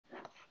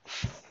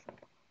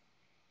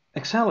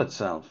Excel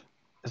itself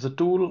is a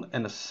tool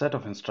and a set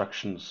of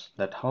instructions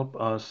that help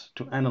us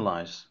to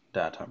analyze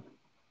data.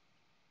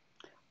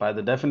 By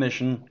the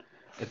definition,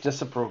 it's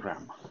just a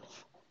program.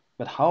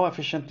 But how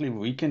efficiently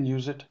we can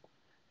use it,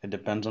 it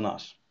depends on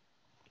us.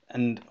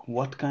 And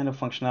what kind of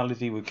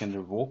functionality we can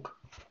revoke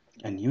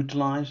and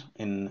utilize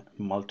in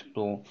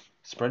multiple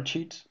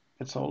spreadsheets,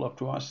 it's all up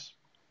to us.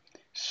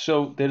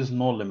 So there is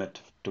no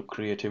limit to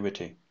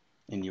creativity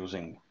in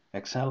using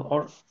Excel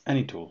or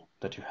any tool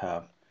that you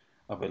have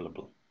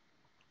available.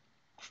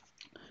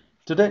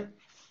 Today,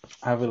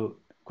 I will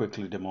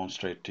quickly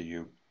demonstrate to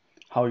you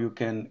how you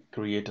can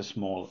create a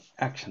small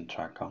action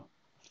tracker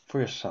for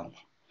yourself,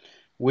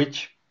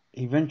 which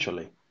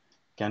eventually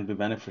can be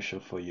beneficial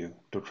for you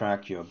to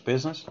track your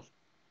business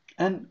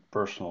and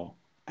personal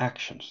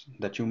actions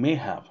that you may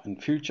have in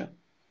future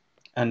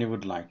and you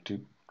would like to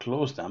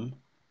close them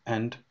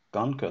and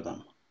conquer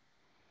them.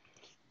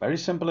 Very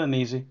simple and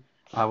easy.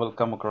 I will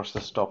come across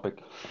this topic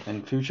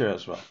in future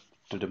as well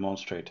to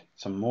demonstrate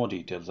some more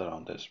details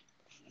around this.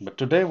 But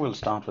today we'll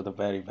start with a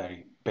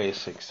very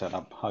basic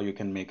setup, how you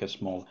can make a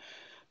small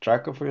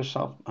tracker for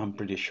yourself. I'm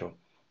pretty sure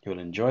you'll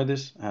enjoy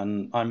this,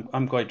 and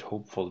I'm quite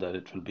hopeful that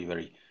it will be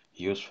very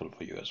useful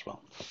for you as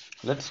well.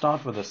 Let's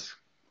start with this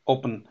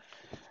open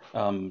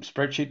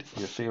spreadsheet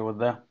you see over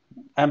there,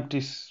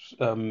 empty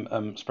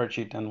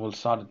spreadsheet, and we'll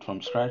start it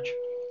from scratch,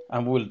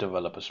 and we'll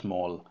develop a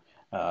small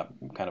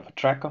kind of a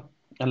tracker,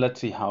 and let's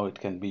see how it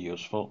can be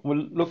useful.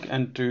 We'll look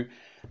into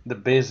the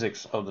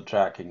basics of the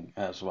tracking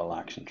as well,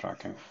 action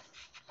tracking.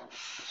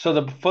 So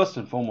the first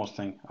and foremost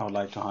thing I would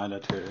like to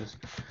highlight here is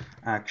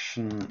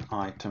action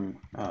item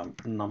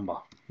number,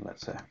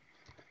 let's say.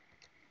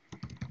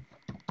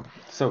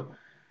 So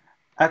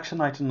action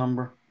item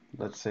number,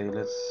 let's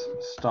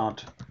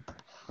start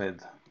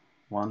with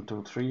 1,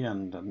 2, 3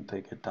 and then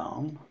take it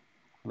down.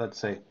 Let's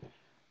say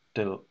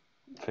till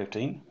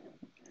 15.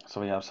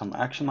 So we have some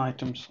action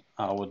items.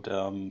 I would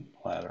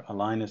where a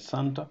line is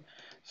center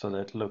so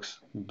that it looks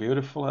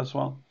beautiful as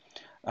well.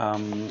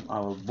 I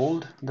will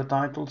bold the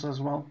titles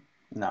as well.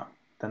 Now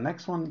the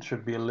next one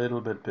should be a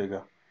little bit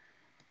bigger,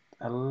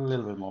 a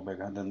little bit more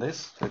bigger than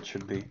this. It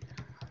should be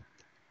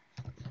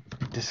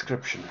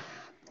description.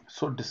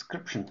 So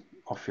description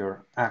of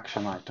your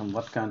action item,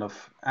 what kind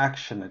of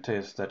action it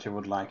is that you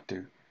would like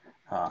to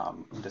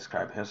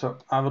describe here. So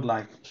I would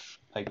like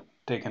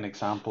take an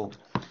example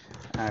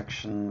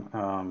action,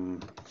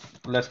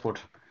 let's put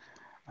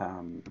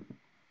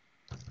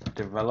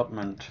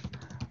development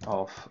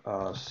of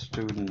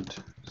student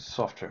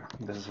software.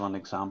 This is one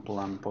example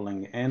I'm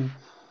pulling in.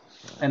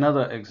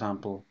 Another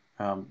example,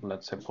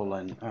 let's say pull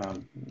in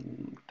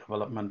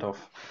development of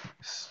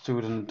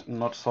student,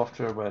 not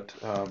software, but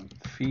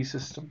fee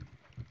system.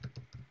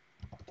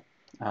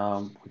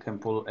 We can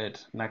pull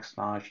it next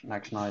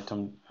action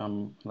item.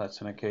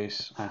 Let's in a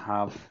case I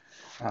have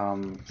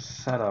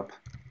setup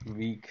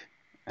week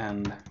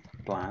end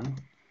plan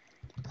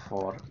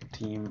for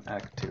team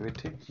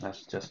activity.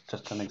 That's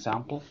just an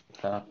example.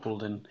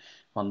 Pulled in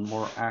one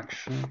more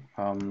action,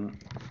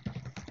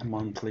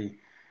 monthly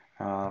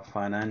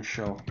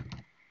financial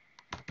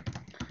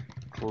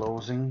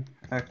closing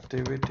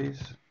activities.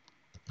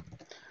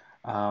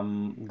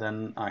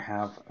 Then I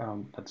have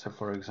let's say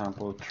for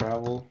example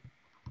travel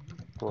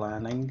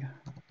planning,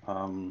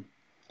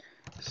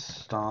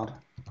 start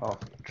of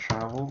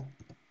travel,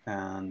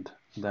 and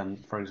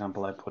then for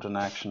example I put an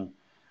action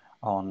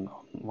on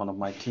one of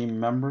my team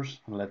members,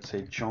 let's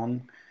say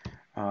John,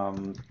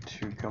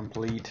 to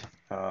complete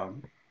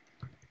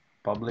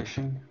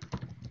publishing.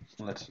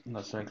 Let's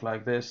make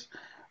like this.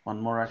 One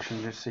more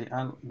action, you see,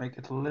 I'll make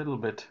it a little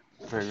bit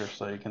bigger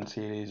so you can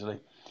see it easily,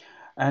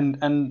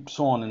 and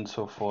so on and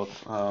so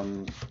forth.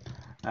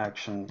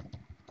 Action,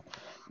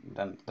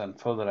 then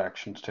further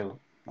action, still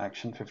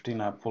action 15.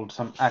 I pulled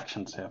some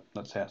actions here,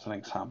 let's say as an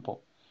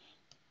example.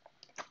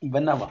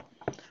 Whenever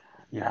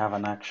you have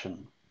an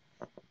action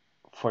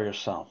for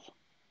yourself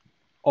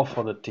or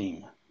for the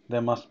team,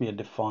 there must be a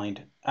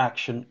defined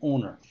action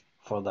owner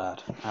for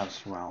that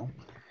as well.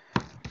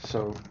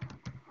 So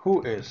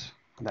who is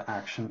the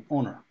action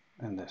owner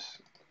in this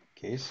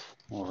case?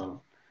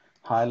 We'll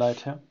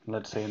highlight here.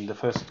 Let's say in the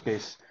first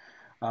case,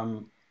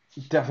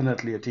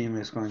 definitely a team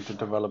is going to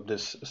develop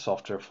this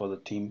software for the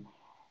team.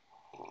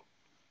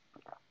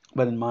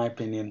 But in my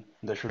opinion,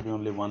 there should be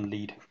only one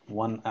lead,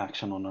 one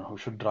action owner who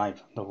should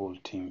drive the whole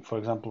team. For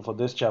example, for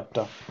this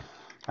chapter,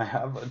 I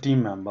have a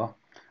team member,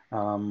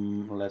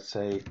 let's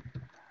say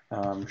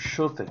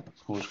Shruti,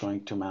 who's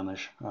going to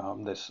manage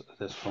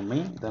this for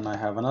me. Then I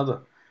have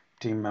another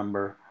team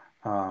member,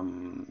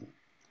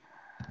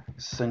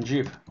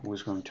 Sanjeev, who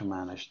is going to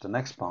manage the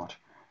next part.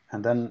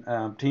 And then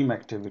team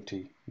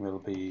activity will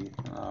be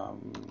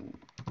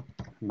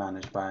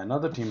managed by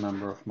another team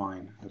member of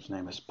mine whose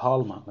name is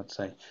Palma. Let's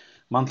say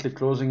monthly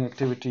closing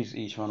activities,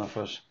 each one of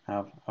us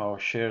have our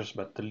shares,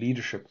 but the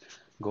leadership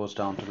goes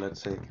down to,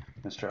 let's say,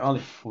 Mr.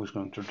 Ali, who is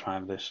going to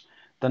drive this.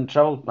 Then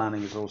travel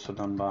planning is also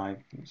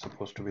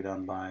supposed to be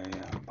done by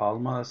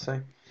Palma, let's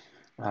say.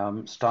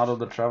 Start of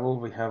the travel,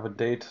 we have a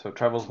date. So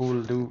travel, who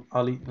will do?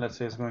 Ali, let's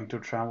say, is going to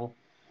travel.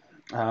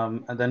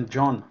 And then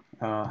John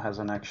has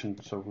an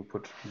action, so we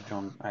put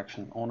John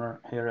action owner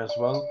here as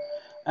well.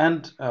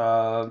 And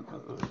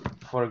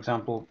for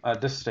example,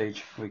 at this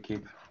stage, we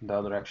keep the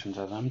other actions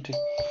as empty.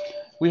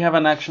 We have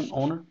an action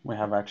owner, we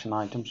have action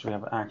items, we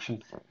have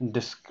action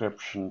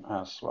description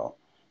as well.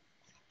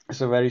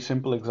 It's a very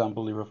simple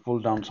example. You have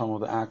pulled down some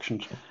of the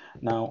actions.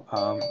 Now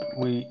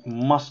we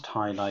must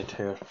highlight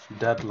here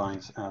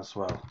deadlines as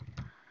well.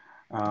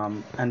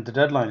 And the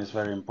deadline is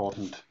very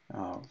important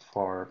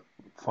for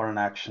an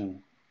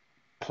action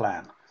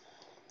plan.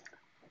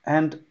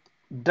 And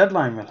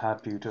deadline will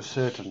help you to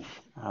certain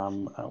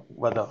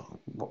whether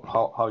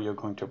how you're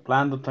going to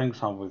plan the things,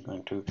 how we're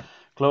going to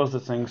close the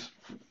things.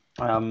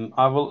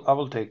 I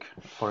will take,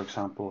 for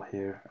example,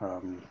 here.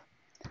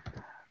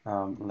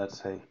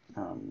 Let's say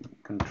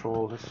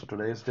control this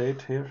today's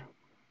date here.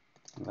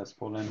 Let's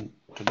pull in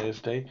today's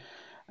day,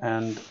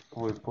 and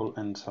we'll pull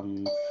in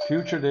some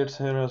future dates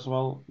here as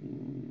well.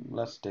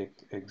 Let's take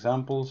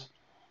examples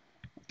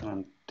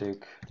and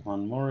take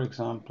one more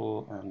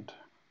example. And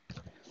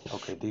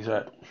okay, these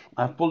are,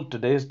 I've pulled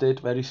today's date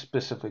very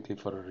specifically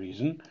for a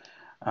reason.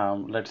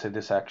 Let's say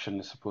this action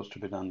is supposed to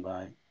be done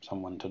by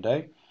someone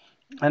today,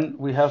 and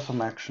we have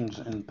some actions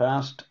in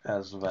past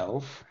as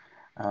well,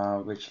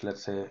 which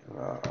let's say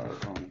are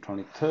on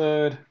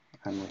 23rd,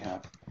 and we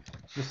have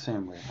the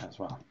same way as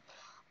well.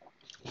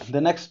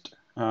 The next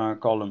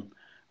column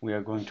we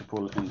are going to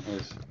pull in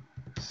is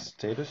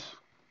status.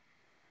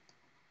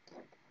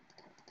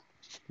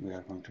 We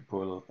are going to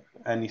pull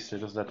any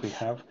status that we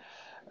have,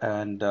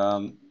 and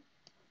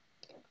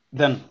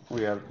then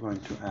we are going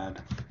to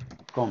add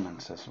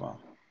comments as well.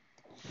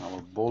 I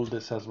will bold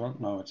this as well.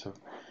 Now it's a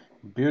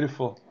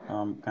beautiful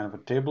kind of a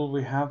table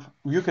we have.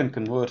 You can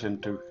convert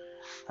into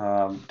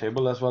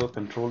table as well,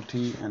 Control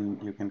T,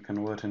 and you can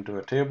convert into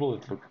a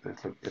table.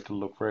 It'll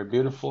look very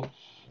beautiful,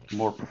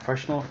 more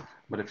professional.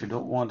 But if you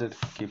don't want it,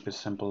 keep it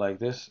simple like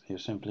this. You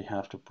simply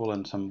have to pull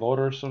in some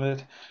borders on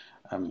it.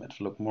 It'll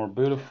look more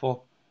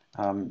beautiful.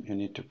 You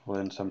need to pull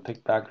in some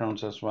thick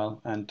backgrounds as well,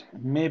 and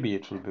maybe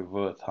it will be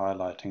worth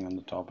highlighting on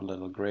the top a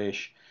little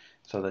grayish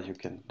so that you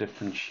can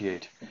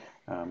differentiate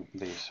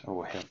these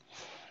over here.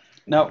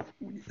 Now,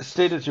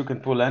 status, you can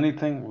pull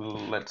anything.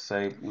 Let's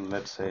say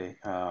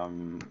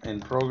in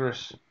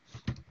progress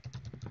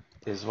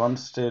is one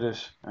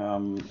status,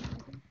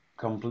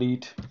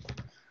 complete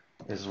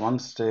is one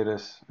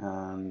status,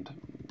 and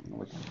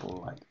we can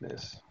pull like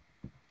this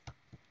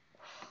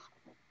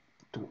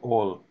to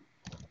all.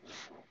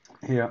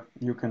 Here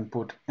you can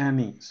put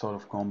any sort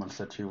of comments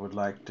that you would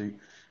like to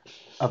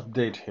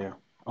update here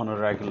on a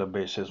regular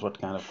basis, what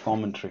kind of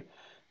commentary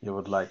you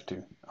would like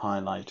to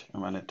highlight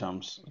when it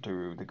comes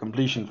to the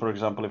completion. For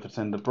example, if it's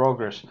in the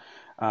progress,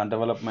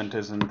 development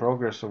is in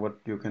progress, so what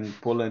you can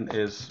pull in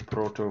is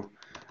proto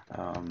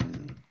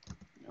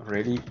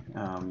ready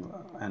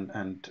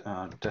and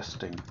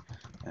testing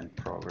in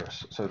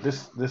progress. So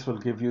this will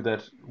give you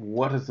that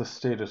what is the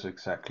status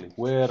exactly,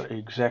 where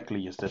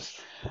exactly is this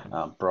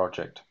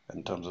project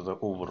in terms of the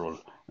overall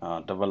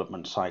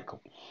development cycle.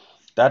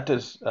 That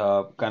is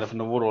kind of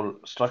an overall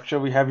structure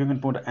we have. You can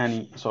put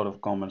any sort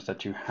of comments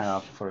that you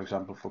have. For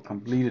example, for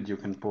completed, you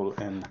can pull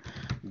in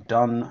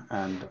done,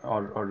 and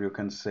or you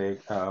can say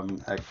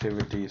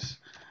activities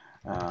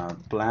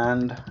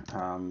planned,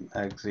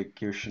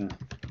 execution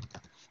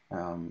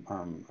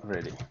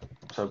ready.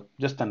 So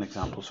just an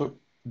example. So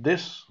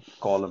this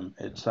column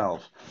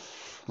itself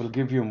will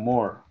give you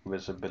more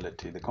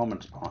visibility. The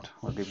comments part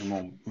will give you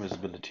more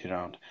visibility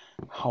around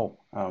how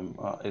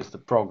is the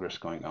progress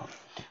going on.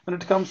 When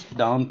it comes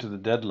down to the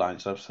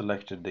deadlines, I've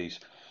selected these.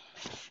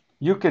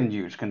 You can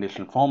use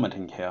conditional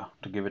formatting here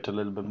to give it a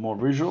little bit more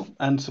visual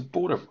and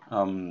support a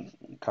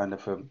kind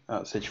of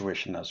a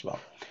situation as well.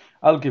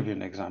 I'll give you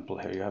an example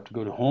here. You have to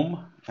go to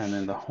Home, and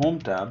in the Home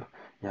tab,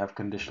 you have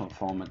conditional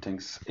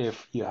formattings.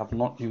 If you have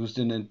not used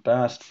it in the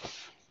past,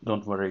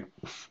 don't worry.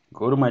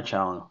 Go to my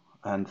channel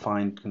and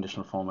find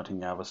conditional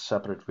formatting. I have a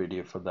separate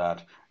video for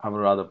that. I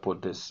would rather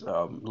put this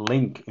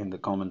link in the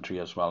commentary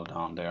as well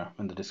down there,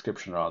 in the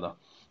description rather,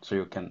 so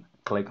you can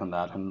click on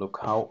that and look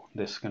how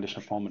this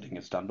conditional formatting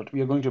is done. But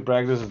we are going to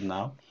practice it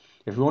now.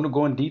 If you want to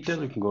go in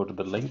detail, you can go to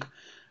the link,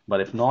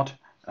 but if not,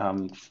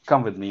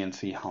 come with me and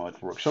see how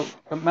it works. So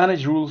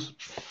manage rules.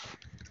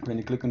 When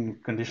you click on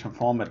conditional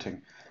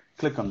formatting,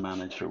 click on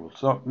manage rules.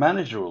 So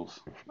manage rules,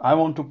 I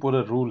want to put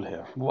a rule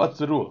here. What's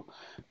the rule?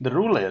 The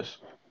rule is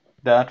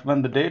that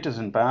when the date is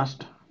in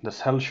past, the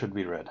cell should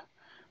be red.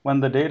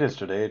 When the date is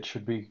today, it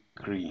should be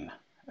green.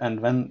 And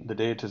when the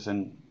date is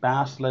in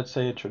past, let's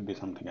say, it should be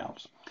something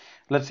else.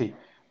 Let's see.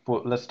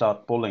 Let's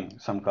start pulling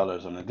some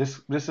colors on it.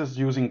 This is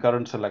using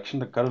current selection.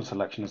 The current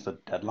selection is the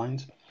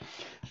deadlines.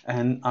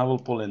 And I will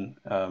pull in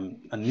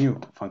a new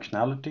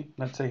functionality.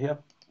 Let's say here,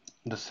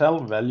 the cell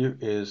value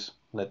is,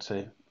 let's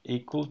say,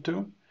 equal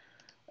to,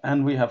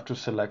 and we have to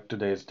select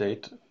today's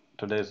date.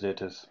 Today's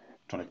date is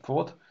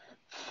 24th.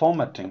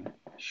 Formatting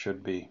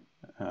should be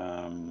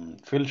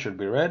fill should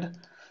be red,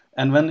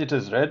 and when it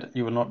is red,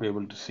 you will not be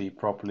able to see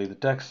properly the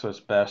text, so it's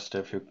best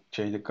if you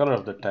change the color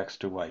of the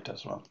text to white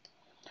as well.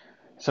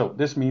 So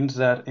this means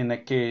that in a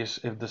case,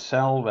 if the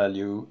cell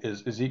value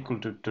is equal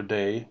to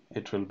today,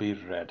 it will be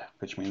red,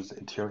 which means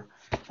it's your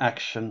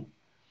action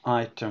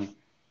item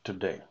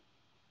today.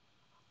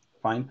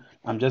 Fine.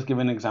 I'm just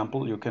giving an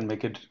example. You can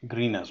make it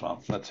green as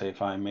well. Let's say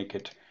if I make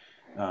it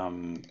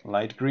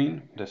light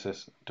green, this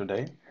is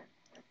today.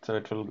 So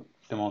it will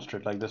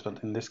demonstrate like this,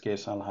 but in this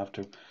case, I'll have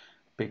to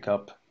pick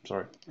up,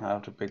 sorry, I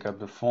have to pick up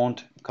the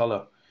font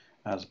color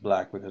as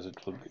black because it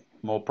will be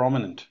more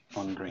prominent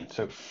on green.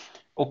 So,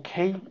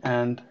 okay,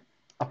 and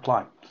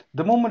apply.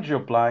 The moment you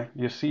apply,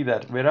 you see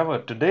that wherever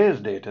today's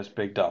date is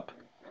picked up,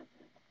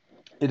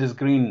 it is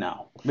green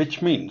now,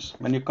 which means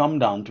when you come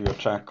down to your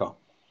tracker,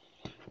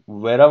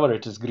 wherever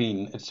it is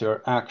green, it's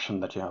your action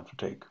that you have to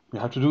take. You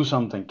have to do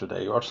something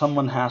today, or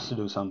someone has to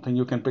do something.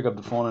 You can pick up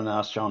the phone and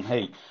ask John,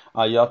 hey,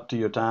 are you up to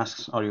your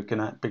tasks? Or you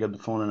can pick up the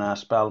phone and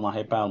ask Palma,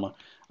 hey, Palma,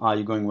 are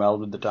you going well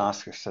with the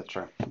task,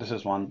 etc. This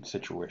is one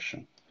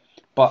situation.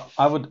 But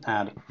I would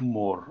add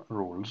more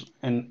rules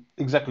in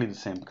exactly the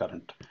same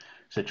current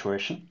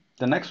situation.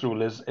 The next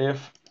rule is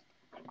if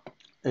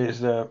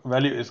the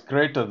value is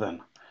greater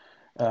than,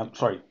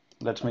 sorry,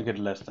 let's make it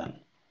less than.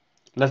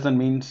 Less than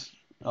means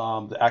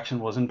the action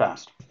wasn't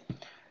passed.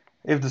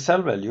 If the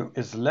cell value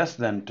is less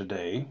than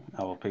today,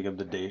 I will pick up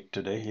the date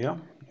today here.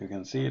 You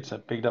can see it's a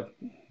picked up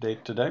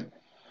date today.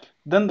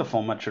 Then the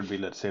format should be,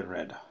 let's say,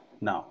 red.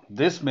 Now,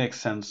 this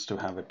makes sense to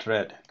have it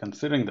red,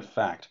 considering the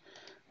fact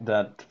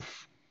that,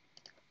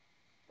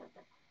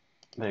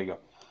 there you go,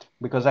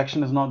 because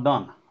action is not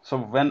done. So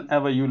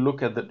whenever you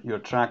look at your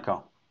tracker,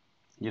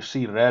 you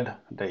see red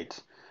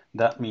dates.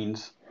 That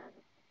means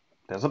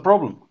there's a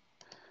problem.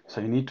 So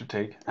you need to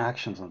take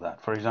actions on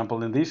that. For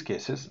example, in these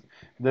cases,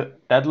 the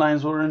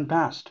deadlines were in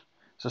past.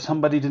 So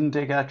somebody didn't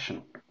take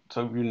action.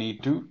 So you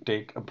need to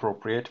take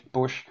appropriate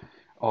push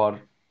or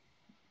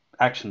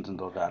actions in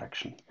that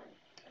direction.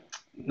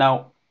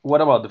 Now,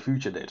 what about the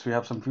future dates? We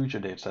have some future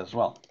dates as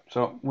well.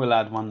 So we'll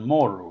add one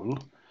more rule.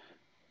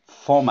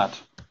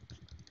 Format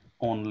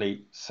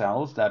only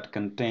cells that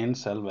contain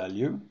cell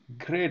value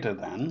greater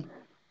than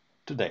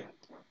today.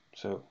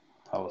 So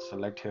I will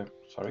select here,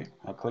 sorry,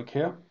 I'll click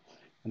here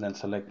and then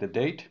select the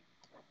date.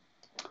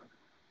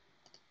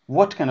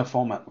 What kind of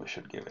format we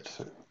should give it?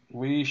 So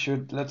we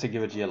should, let's say,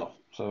 give it yellow.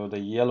 So the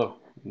yellow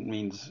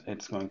means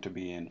it's going to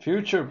be in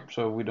future,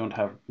 so we don't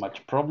have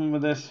much problem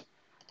with this,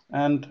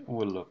 and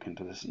we'll look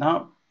into this.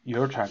 Now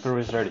your tracker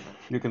is ready.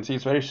 You can see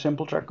it's very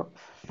simple tracker.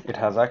 It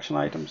has action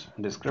items,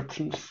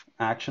 descriptions,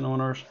 action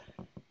owners,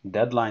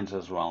 deadlines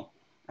as well,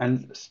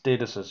 and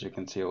statuses you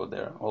can see over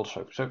there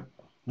also. So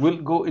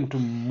we'll go into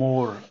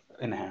more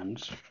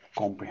enhanced,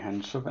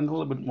 comprehensive, and a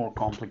little bit more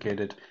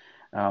complicated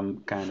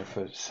kind of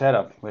a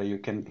setup where you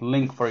can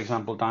link, for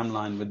example,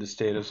 timeline with the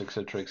status,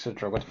 etc.,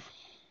 etc. But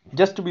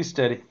just to be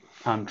steady,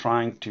 I'm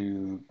trying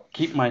to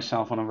keep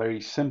myself on a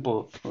very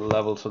simple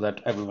level so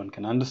that everyone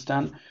can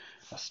understand.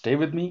 Stay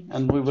with me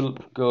and we will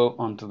go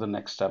on to the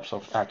next steps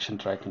of action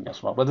tracking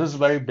as well. But this is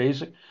very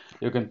basic.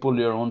 You can pull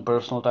your own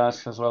personal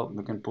tasks as well.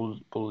 You can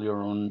pull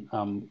your own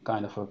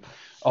kind of a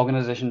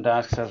organization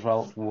tasks as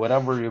well.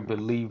 Whatever you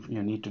believe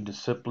you need to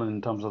discipline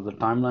in terms of the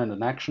timeline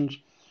and actions,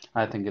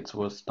 I think it's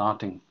worth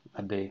starting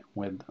a day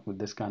with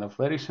this kind of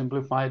very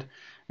simplified.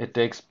 It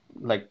takes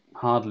like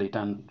hardly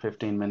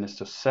 10-15 minutes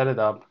to set it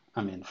up,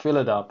 I mean fill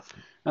it up,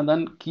 and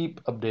then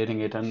keep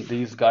updating it. And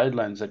these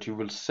guidelines that you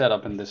will set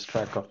up in this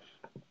tracker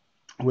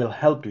will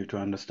help you to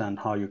understand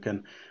how you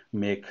can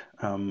make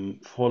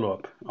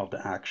follow-up of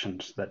the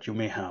actions that you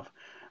may have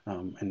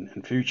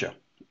in future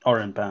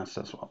or in past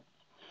as well.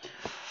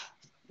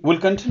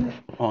 We'll continue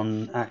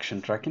on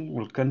action tracking.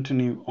 We'll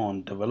continue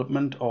on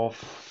development of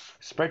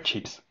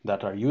spreadsheets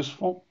that are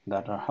useful,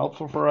 that are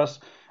helpful for us,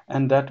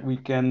 and that we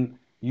can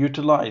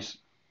utilize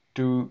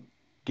to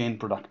gain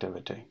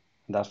productivity.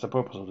 That's the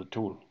purpose of the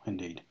tool,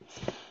 indeed.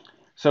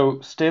 So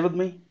stay with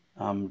me.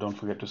 Don't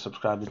forget to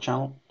subscribe to the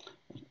channel.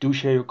 Do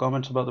share your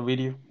comments about the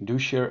video. Do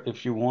share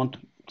if you want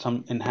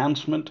some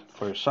enhancement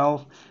for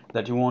yourself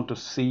that you want to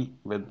see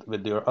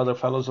with your other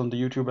fellows on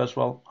the YouTube as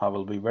well. I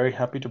will be very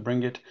happy to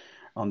bring it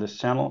on this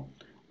channel.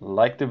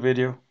 Like the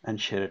video and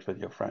share it with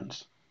your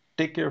friends.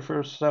 Take care of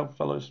yourself,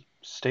 fellows.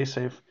 Stay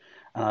safe,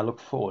 and I look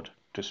forward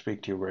to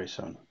speak to you very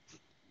soon.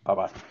 Bye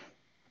bye.